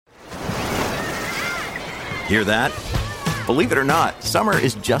Hear that? Believe it or not, summer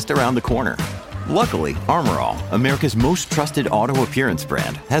is just around the corner. Luckily, Armor All, America's most trusted auto appearance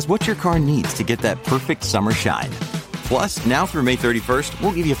brand, has what your car needs to get that perfect summer shine. Plus, now through May 31st,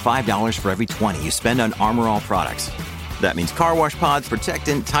 we'll give you $5 for every $20 you spend on Armor All products. That means car wash pods,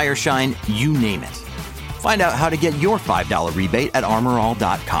 protectant, tire shine, you name it. Find out how to get your $5 rebate at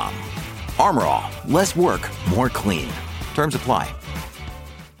armorall.com. Armor All, less work, more clean. Terms apply.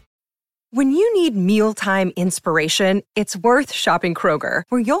 When you need mealtime inspiration, it's worth shopping Kroger,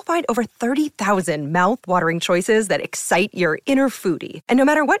 where you'll find over 30,000 mouth-watering choices that excite your inner foodie. And no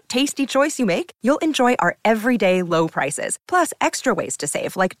matter what tasty choice you make, you'll enjoy our everyday low prices, plus extra ways to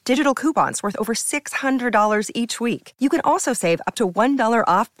save, like digital coupons worth over $600 each week. You can also save up to $1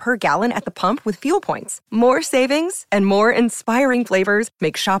 off per gallon at the pump with fuel points. More savings and more inspiring flavors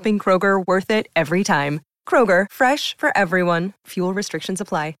make shopping Kroger worth it every time. Kroger, fresh for everyone. Fuel restrictions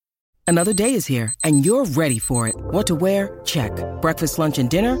apply. Another day is here, and you're ready for it. What to wear? Check. Breakfast, lunch, and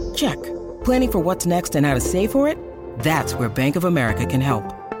dinner? Check. Planning for what's next and how to save for it? That's where Bank of America can help.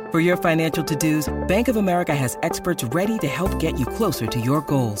 For your financial to-dos, Bank of America has experts ready to help get you closer to your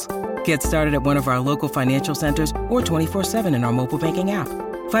goals. Get started at one of our local financial centers or 24/7 in our mobile banking app.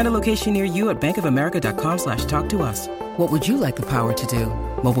 Find a location near you at bankofamerica.com/talktous. What would you like the power to do?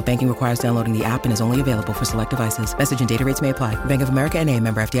 Mobile banking requires downloading the app and is only available for select devices. Message and data rates may apply. Bank of America N.A.,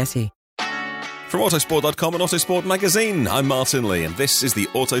 member FDIC. From Autosport.com and Autosport Magazine, I'm Martin Lee, and this is the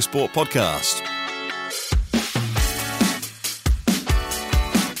Autosport Podcast.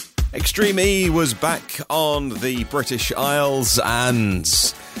 Extreme E was back on the British Isles,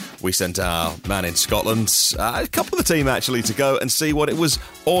 and we sent our man in Scotland, a couple of the team actually, to go and see what it was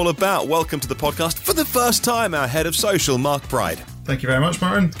all about. Welcome to the podcast for the first time, our head of social, Mark Pride. Thank you very much,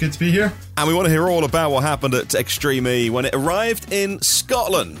 Martin. Good to be here. And we want to hear all about what happened at Extreme E when it arrived in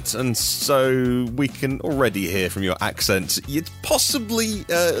Scotland. And so we can already hear from your accent, it's possibly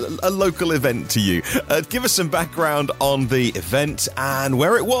a local event to you. Give us some background on the event and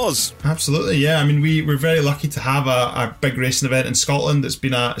where it was. Absolutely, yeah. I mean, we're very lucky to have a big racing event in Scotland. It's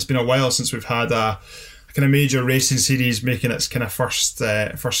been a while since we've had a kind of major racing series making its kind of first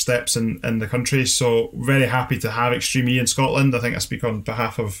steps in the country. So very happy to have Extreme E in Scotland. I think I speak on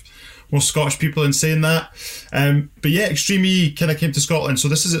behalf of most Scottish people in saying that. But yeah, Extreme E kind of came to Scotland. So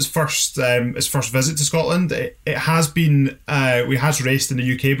this is its first visit to Scotland. It has been, we has raced in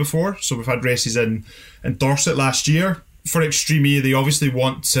the UK before. So we've had races in Dorset last year. For Extreme E, they obviously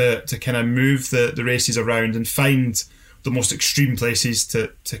want to kind of move the races around and find the most extreme places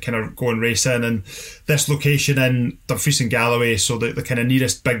to kind of go and race in, and this location in Dumfries and Galloway, so the kind of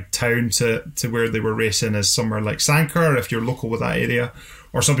nearest big town to where they were racing is somewhere like Sanquhar, if you're local with that area,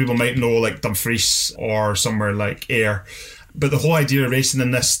 or some people might know like Dumfries or somewhere like Ayr. But the whole idea of racing in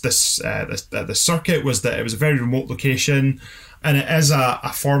this circuit was that it was a very remote location, and it is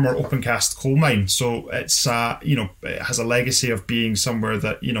a former open cast coal mine, so it's it has a legacy of being somewhere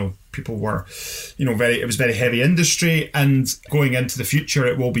that people were it was very heavy industry, and going into the future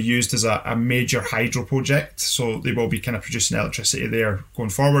it will be used as a major hydro project, so they will be kind of producing electricity there going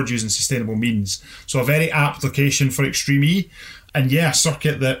forward using sustainable means. So a very apt location for Extreme E, and yeah, a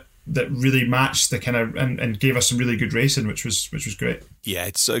circuit that really matched the kind of and gave us some really good racing, which was great. Yeah,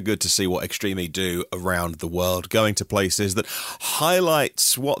 it's so good to see what Extreme E do around the world, going to places that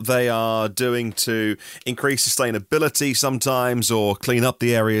highlights what they are doing to increase sustainability sometimes, or clean up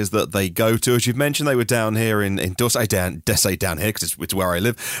the areas that they go to. As you've mentioned, they were down here in Dorset, down here because it's where I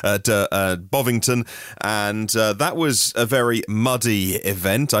live, at Bovington, and that was a very muddy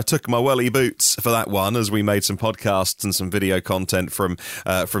event. I took my welly boots for that one, as we made some podcasts and some video content from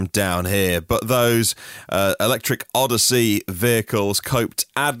down here. But those Electric Odyssey vehicles coped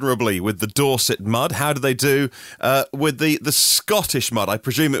admirably with the Dorset mud. How did they do with the Scottish mud? I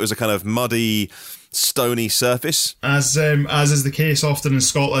presume it was a kind of muddy, stony surface. As is the case often in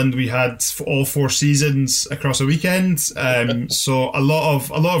Scotland, we had all 4 seasons across a weekend. So a lot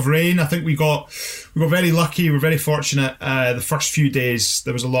of rain. I think we got very lucky. We're very fortunate. The first few days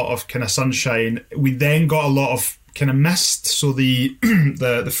there was a lot of kind of sunshine. We then got a lot of kind of mist. So the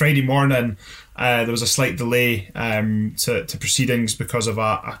Friday morning, there was a slight delay to proceedings because of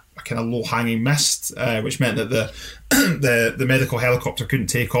a kind of low-hanging mist, which meant that the medical helicopter couldn't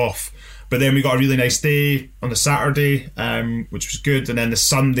take off. But then we got a really nice day on the Saturday, which was good. And then the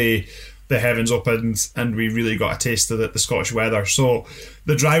Sunday, the heavens opened and we really got a taste of the Scottish weather. So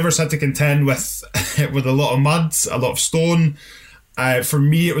the drivers had to contend with a lot of mud, a lot of stone, For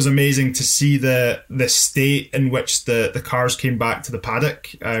me, it was amazing to see the state in which the cars came back to the paddock.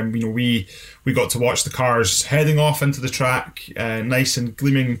 We got to watch the cars heading off into the track, nice and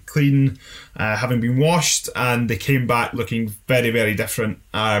gleaming clean, having been washed, and they came back looking very, very different.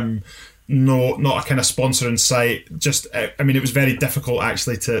 No, not a kind of sponsor in sight. It was very difficult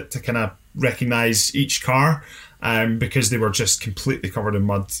actually to kind of recognise each car. Because they were just completely covered in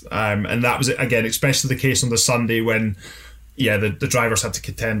mud. And that was, again, especially the case on the Sunday when, the drivers had to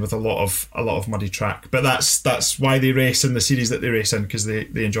contend with a lot of muddy track. But that's why they race in the series that they race in, because they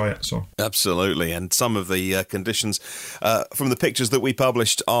enjoy it. So absolutely. And some of the conditions from the pictures that we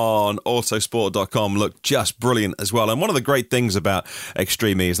published on autosport.com look just brilliant as well. And one of the great things about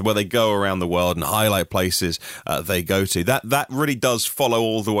Extreme E is where they go around the world and highlight places they go to. That really does follow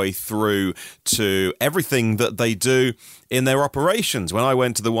all the way through to everything that they do in their operations. When I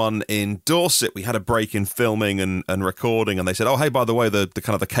went to the one in Dorset, we had a break in filming and recording, and they said, "Oh, hey, by the way, the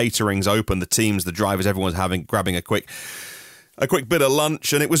kind of the catering's open, the teams, the drivers, everyone's grabbing a quick bit of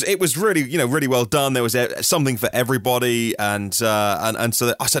lunch," and it was really, really well done. There was something for everybody, and so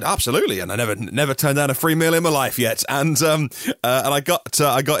I said absolutely, and I never turned down a free meal in my life yet, and I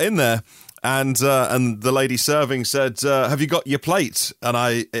got in there. And the lady serving said, "Have you got your plate?" And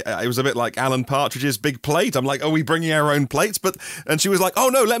it was a bit like Alan Partridge's Big Plate. I'm like, "Are we bringing our own plates?" And she was like, "Oh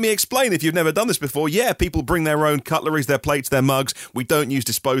no, let me explain. If you've never done this before, people bring their own cutleries, their plates, their mugs. We don't use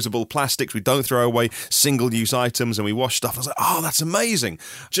disposable plastics. We don't throw away single-use items, and we wash stuff." I was like, "Oh, that's amazing!"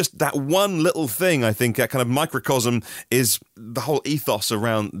 Just that one little thing, I think, that kind of microcosm is the whole ethos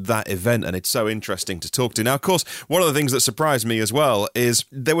around that event, and it's so interesting to talk to. Now, of course, one of the things that surprised me as well is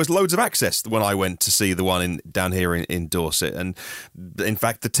there was loads of access when I went to see the one down here in Dorset, and in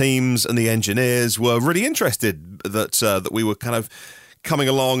fact the teams and the engineers were really interested that we were kind of coming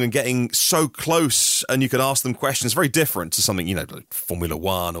along and getting so close, and you could ask them questions very different to something, like Formula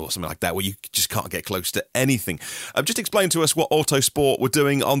One or something like that, where you just can't get close to anything. Just explain to us what Autosport were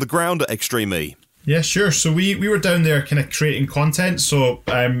doing on the ground at Extreme E. Yeah, sure. So we were down there kind of creating content. So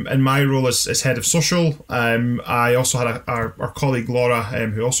in my role as head of social, I also had our colleague Laura,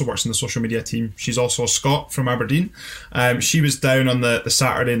 who also works in the social media team. She's also a Scot from Aberdeen. She was down on the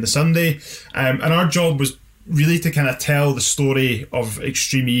Saturday and the Sunday. And our job was really to kind of tell the story of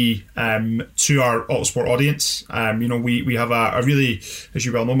Extreme E to our Autosport audience. We have a really, as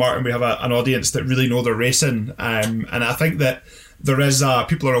you well know, Martin, we have an audience that really know their racing. And I think that there is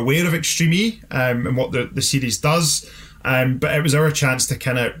people are aware of Extreme E and what the series does, but it was our chance to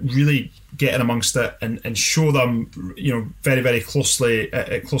kind of really get in amongst it and show them, very, very closely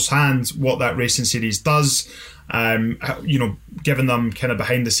at close hand what that racing series does. Giving them kind of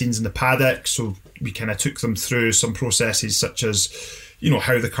behind the scenes in the paddock. So we kind of took them through some processes such as,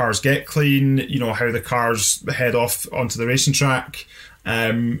 how the cars get clean, how the cars head off onto the racing track.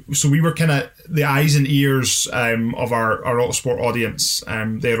 So we were kind of the eyes and ears of our Autosport audience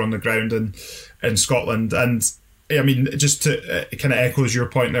there on the ground in Scotland. And I mean, just to kind of echoes your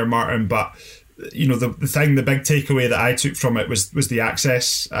point there, Martin, but the big takeaway that I took from it was the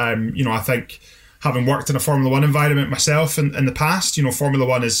access. I think having worked in a Formula One environment myself in the past, Formula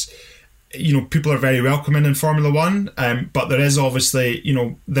One is, people are very welcoming in Formula One, but there is obviously,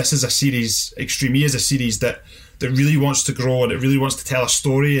 this is a series, Extreme E is a series that really wants to grow, and it really wants to tell a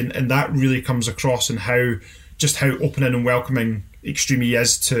story, and that really comes across in how opening and welcoming Extreme E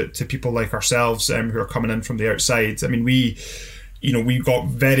is to people like ourselves who are coming in from the outside. I mean, we got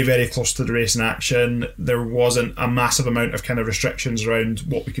very, very close to the racing action. There wasn't a massive amount of kind of restrictions around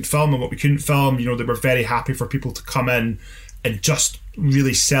what we could film and what we couldn't film. They were very happy for people to come in and just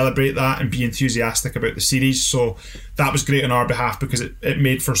really celebrate that and be enthusiastic about the series. So that was great on our behalf, because it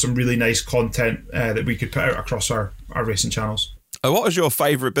made for some really nice content that we could put out across our racing channels. What was your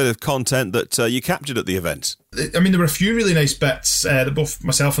favourite bit of content that you captured at the event? I mean, there were a few really nice bits that both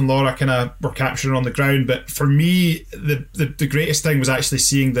myself and Laura kind of were capturing on the ground, but for me, the greatest thing was actually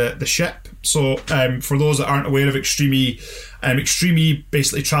seeing the ship. So for those that aren't aware of Extreme E, Extreme E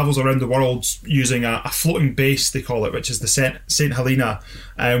basically travels around the world using a floating base, they call it, which is the St. Helena,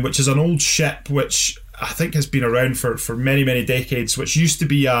 which is an old ship which I think has been around for many, many decades, which used to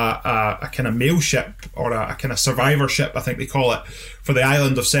be a kind of mail ship, or a kind of survivor ship, I think they call it, for the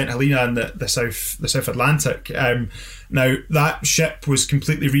island of St. Helena in the South Atlantic. Now, that ship was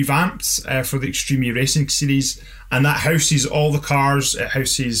completely revamped for the Extreme E Racing series, and that houses all the cars, it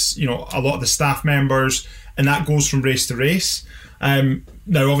houses a lot of the staff members, and that goes from race to race.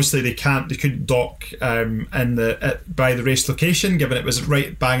 Now, obviously, they couldn't dock by the race location, given it was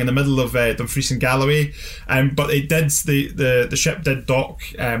right bang in the middle of Dumfries and Galloway. But they did. The ship did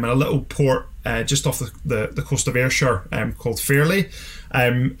dock in a little port just off the coast of Ayrshire called Fairley.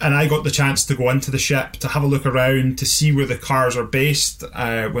 And I got the chance to go into the ship to have a look around to see where the cars are based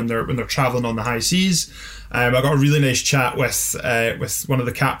when they're travelling on the high seas. I got a really nice chat with one of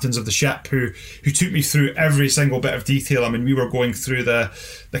the captains of the ship who took me through every single bit of detail. I mean, we were going through the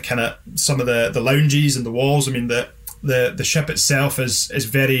kind of some of the lounges and the walls. I mean, the ship itself is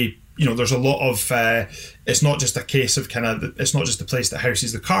very, there's a lot of it's not just a case of it's not just the place that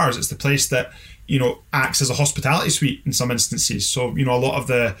houses the cars, it's the place that acts as a hospitality suite in some instances. So a lot of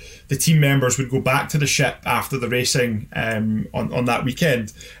the team members would go back to the ship after the racing on that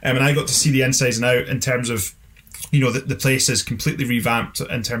weekend, and I got to see the insides and out in terms of the place is completely revamped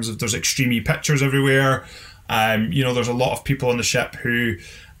in terms of there's Extreme pictures everywhere. There's a lot of people on the ship who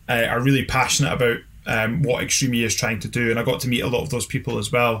are really passionate about what Extreme is trying to do, and I got to meet a lot of those people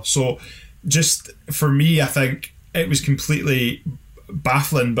as well. So just for me, I think it was completely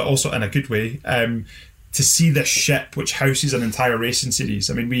baffling, but also in a good way, to see this ship which houses an entire racing series.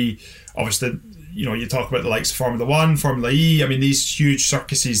 I mean, we obviously, you talk about the likes of Formula 1, Formula E, I mean, these huge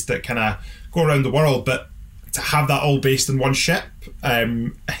circuses that kind of go around the world, but to have that all based in one ship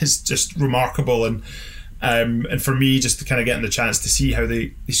is just remarkable. And for me, just to kind of getting the chance to see how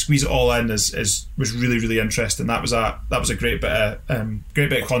they squeeze it all in was really, really interesting. That was a great bit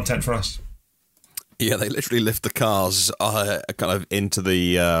of content for us. Yeah, they literally lift the cars kind of into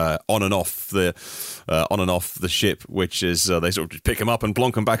the on and off the ship, which is they sort of just pick them up and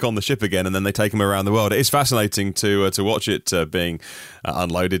plonk them back on the ship again, and then they take them around the world. It is fascinating to watch it being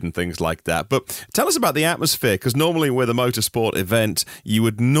unloaded and things like that. But tell us about the atmosphere, because normally with a motorsport event, you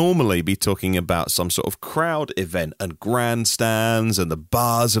would normally be talking about some sort of crowd event and grandstands and the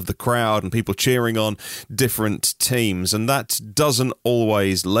buzz of the crowd and people cheering on different teams, and that doesn't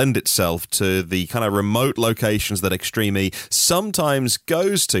always lend itself to the kind of remote locations that Extreme E sometimes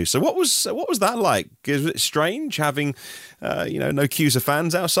goes to. So what was that like? Is it strange having no queues of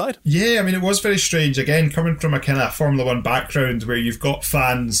fans outside? Yeah, I mean, it was very strange. Again, coming from a kind of Formula 1 background where you've got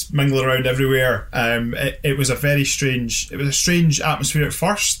fans mingling around everywhere, it was a strange atmosphere at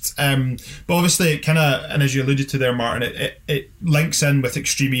first. But obviously it kind of, and as you alluded to there, Martin, it links in with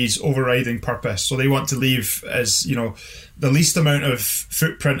Extreme E's overriding purpose. So they want to leave as, the least amount of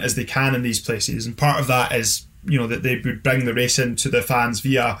footprint as they can in these places. And part of that is, that they would bring the racing to the fans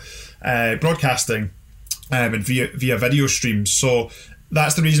via broadcasting and via video streams. So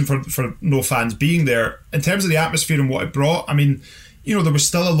that's the reason for no fans being there. In terms of the atmosphere and what it brought, I mean, there was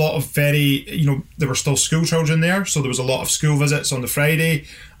still a lot of there were still school children there. So there was a lot of school visits on the Friday.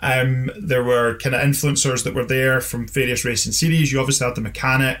 There were kind of influencers that were there from various racing series. You obviously had the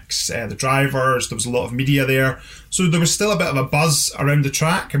mechanics, the drivers. There was a lot of media there. So there was still a bit of a buzz around the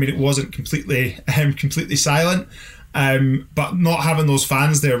track. I mean, it wasn't completely silent. But not having those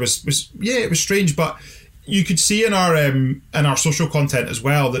fans there was it was strange. But you could see in our social content as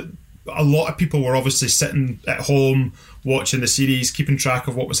well that a lot of people were obviously sitting at home watching the series, keeping track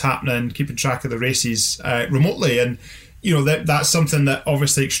of what was happening, keeping track of the races remotely, and that's something that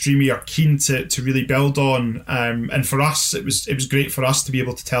obviously Extreme E are keen to really build on. And for us, it was great for us to be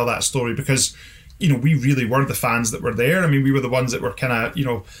able to tell that story, because we really were the fans that were there. I mean, we were the ones that were kind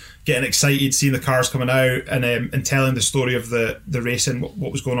of getting excited, seeing the cars coming out, and telling the story of the racing,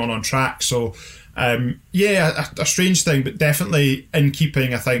 what was going on track. So a strange thing, but definitely in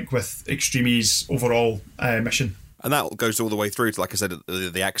keeping, I think, with Extreme E's overall mission. And that goes all the way through to, like I said,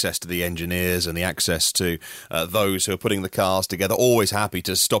 the access to the engineers and the access to those who are putting the cars together. Always happy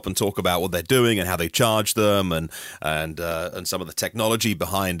to stop and talk about what they're doing and how they charge them, and some of the technology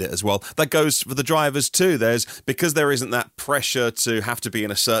behind it as well. That goes for the drivers too. Because there isn't that pressure to have to be in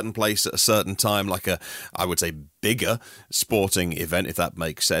a certain place at a certain time, like I would say, bigger sporting event, if that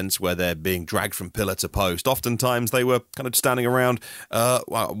makes sense, where they're being dragged from pillar to post. Oftentimes they were kind of standing around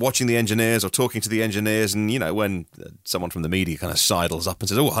watching the engineers or talking to the engineers, and when someone from the media kind of sidles up and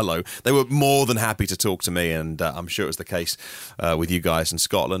says, "Oh, hello," they were more than happy to talk to me, and I'm sure it was the case with you guys in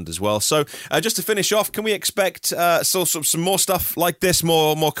Scotland as well. So just to finish off, can we expect some more stuff like this,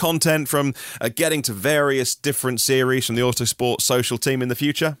 more content from getting to various different series from the Autosport social team in the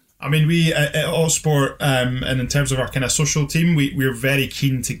future? I mean, we at Autosport, and in terms of our kind of social team, we're very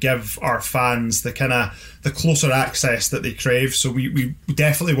keen to give our fans the closer access that they crave. So we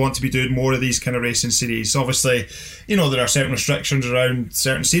definitely want to be doing more of these kind of racing series. Obviously, there are certain restrictions around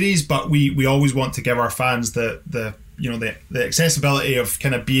certain series, but we always want to give our fans the accessibility of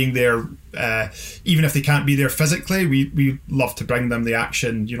kind of being there even if they can't be there physically, we love to bring them the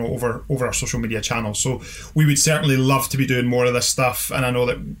action, over our social media channels. So we would certainly love to be doing more of this stuff, and I know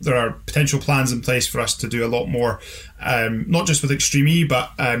that there are potential plans in place for us to do a lot more, not just with Extreme E,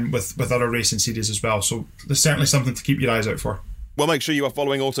 but with other racing series as well. So there's certainly something to keep your eyes out for. Well, make sure you are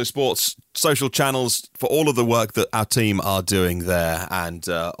following Autosport's social channels for all of the work that our team are doing there. And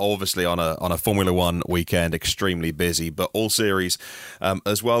obviously on a Formula One weekend, extremely busy, but all series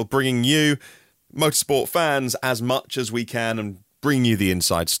as well, bringing you motorsport fans as much as we can and bring you the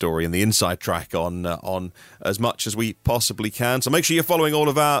inside story and the inside track on as much as we possibly can. So make sure you're following all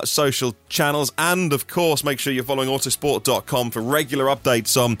of our social channels, and of course make sure you're following autosport.com for regular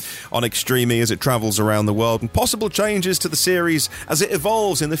updates on Extreme E as it travels around the world and possible changes to the series as it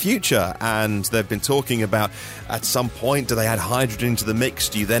evolves in the future. And they've been talking about, at some point, do they add hydrogen into the mix?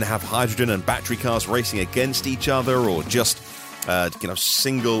 Do you then have hydrogen and battery cars racing against each other, or just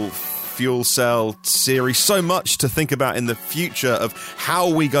single fuel cell series? So much to think about in the future of how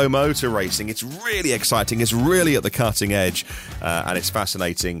we go motor racing. It's really exciting. It's really at the cutting edge, and it's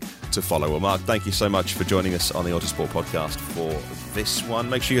fascinating to follow. Well, Mark, thank you so much for joining us on the Autosport podcast for this one.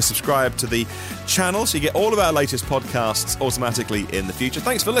 Make sure you subscribe to the channel so you get all of our latest podcasts automatically in the future.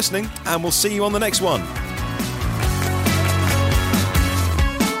 Thanks for listening, and we'll see you on the next one.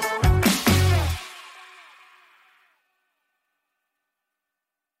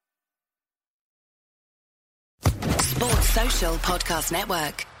 Sports Social Podcast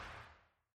Network.